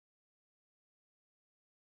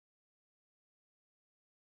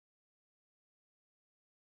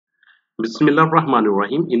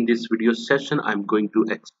Bismillahirrahmanirrahim. In this video session, I'm going to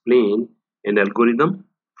explain an algorithm,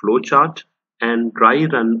 flowchart, and dry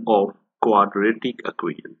run of quadratic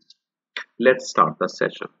equations. Let's start the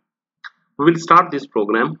session. We will start this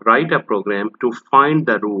program, write a program to find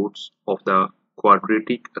the roots of the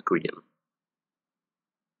quadratic equation.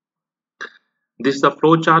 This is the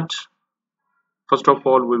flowchart. First of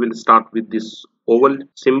all, we will start with this oval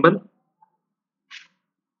symbol.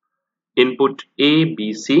 Input A,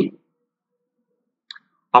 B, C.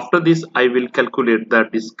 After this, I will calculate the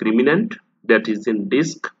discriminant, that is in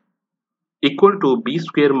disk, equal to b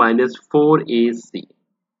square minus 4ac.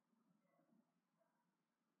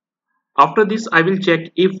 After this, I will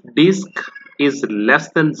check if disk is less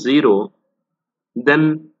than 0,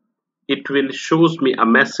 then it will shows me a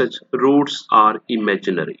message roots are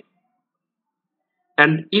imaginary.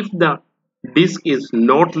 And if the disk is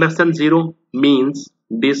not less than 0, means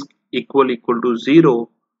disk equal to 0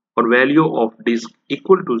 or value of disk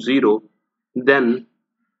equal to 0, then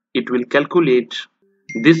it will calculate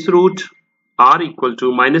this root r equal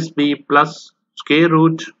to minus b plus square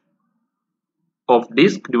root of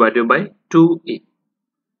disk divided by 2a.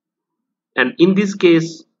 And in this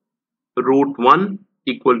case, root 1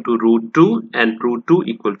 equal to root 2 and root 2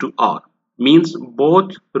 equal to r, means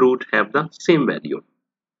both root have the same value.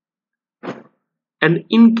 And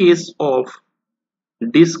in case of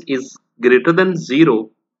disk is greater than 0,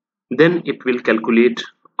 then it will calculate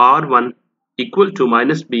r1 equal to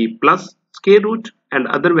minus b plus square root and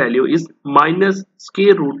other value is minus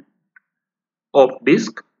square root of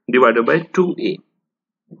disk divided by 2a.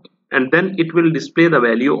 And then it will display the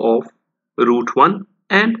value of root 1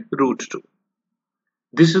 and root 2.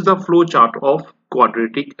 This is the flow chart of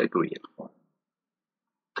quadratic equation.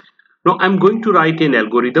 Now I'm going to write an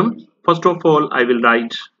algorithm. First of all, I will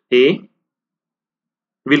write A.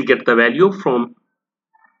 We'll get the value from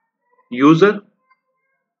user,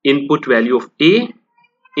 input value of A,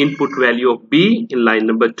 input value of B in line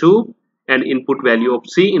number 2, and input value of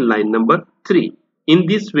C in line number 3. In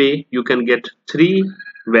this way, you can get 3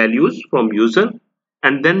 values from user,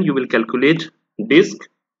 and then you will calculate disk.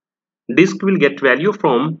 Disk will get value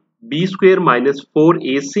from b square minus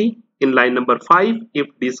 4ac in line number 5. If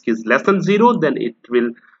disk is less than 0, then it will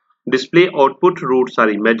display output roots are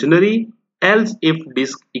imaginary. Else, if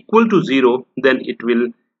disk equal to 0, then it will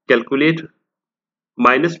calculate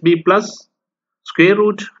minus b plus square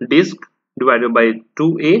root disk divided by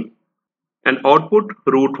 2a and output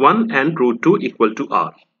root 1 and root 2 equal to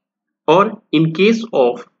r. Or in case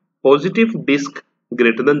of positive disk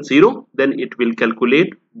greater than 0, then it will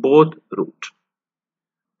calculate both root.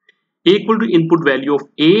 A equal to input value of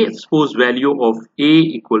A, suppose value of A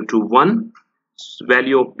equal to 1,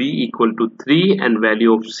 value of B equal to 3 and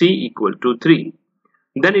value of C equal to 3.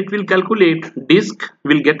 Then it will calculate disk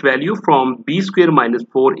will get value from b square minus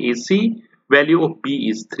 4ac, value of b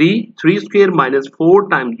is 3, 3 square minus 4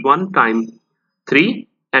 times 1 times 3,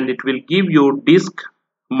 and it will give you disk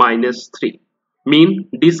minus 3, mean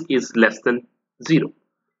disk is less than 0.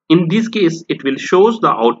 In this case, it will shows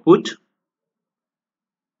the output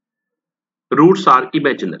roots are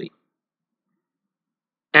imaginary,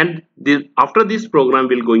 and after this program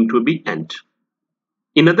will going to be end.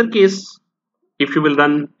 In other case, if you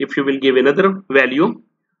will give another value,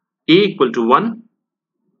 a equal to 1,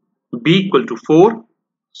 b equal to 4,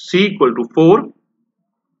 c equal to 4,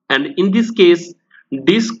 and in this case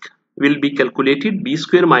disk will be calculated b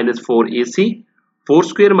square minus 4ac, 4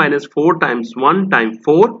 square minus 4 times 1 times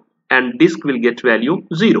 4, and disk will get value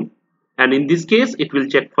 0. And in this case, it will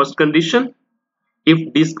check first condition.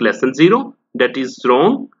 If disk less than 0, that is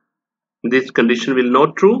wrong, this condition will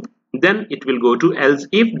not true. Then it will go to else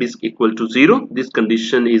if disk equal to 0, this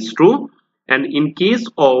condition is true, and in case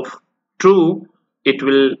of true, it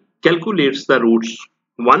will calculates the roots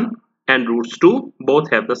 1 and roots 2 both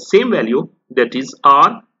have the same value, that is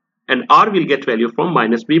r, and r will get value from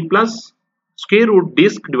minus b plus square root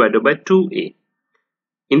disk divided by 2a.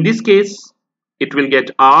 In this case, it will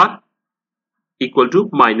get r equal to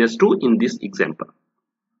minus 2 in this example.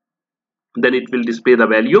 Then it will display the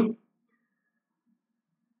value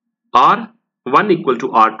r1 equal to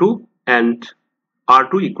r2 and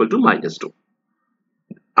r2 equal to minus 2.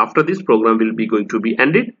 After this program will be going to be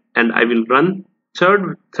ended, and I will run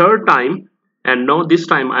third time, and now this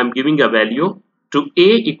time I am giving a value to a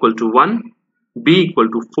equal to 1, b equal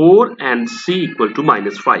to 4 and c equal to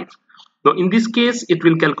minus 5. Now in this case, it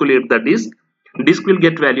will calculate the disk. Disk will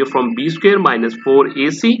get value from b square minus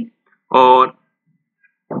 4ac, or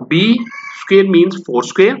b square means 4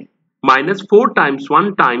 square minus 4 times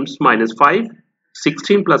 1 times minus 5,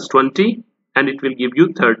 16 plus 20, and it will give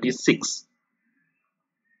you 36.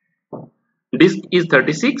 disk is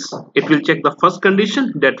 36, it will check the first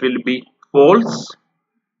condition, that will be false.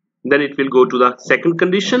 Then it will go to the second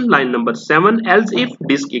condition, line number 7, else if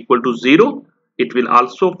disk equal to 0, it will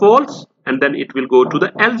also false, and then it will go to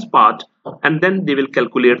the else part, and then they will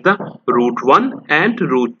calculate the root 1 and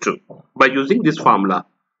root 2 by using this formula.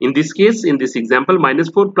 In this case, in this example, minus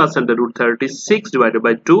 4 plus under root 36 divided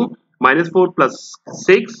by 2, minus 4 plus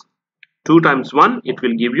 6, 2 times 1, it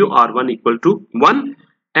will give you R1 equal to 1,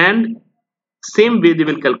 and same way they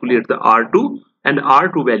will calculate the R2, and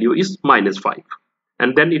R2 value is minus 5,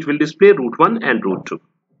 and then it will display root 1 and root 2.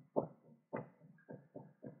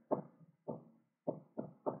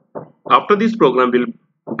 After this program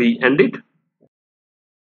will be ended,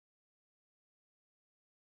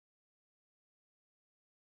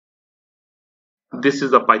 this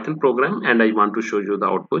is a Python program and I want to show you the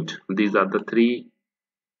output. These are the three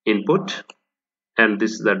input, and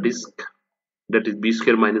this is the disk, that is b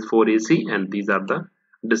square minus 4ac, and these are the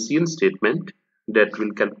decision statement that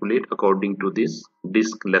will calculate according to this.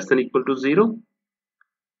 Disk less than equal to 0,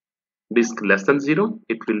 disk less than 0,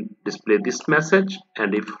 it will display this message,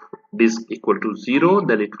 and if disk equal to 0,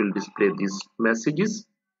 then it will display these messages.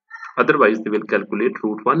 Otherwise they will calculate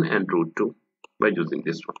root 1 and root 2 by using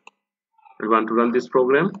this one. We want to run this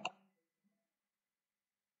program.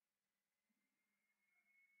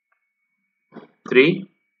 3,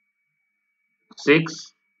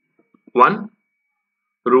 6, 1.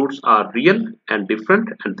 Roots are real and different,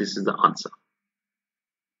 and this is the answer.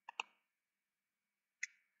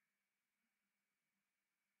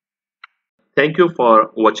 Thank you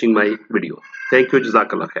for watching my video. Thank you.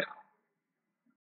 Jazakallah khair.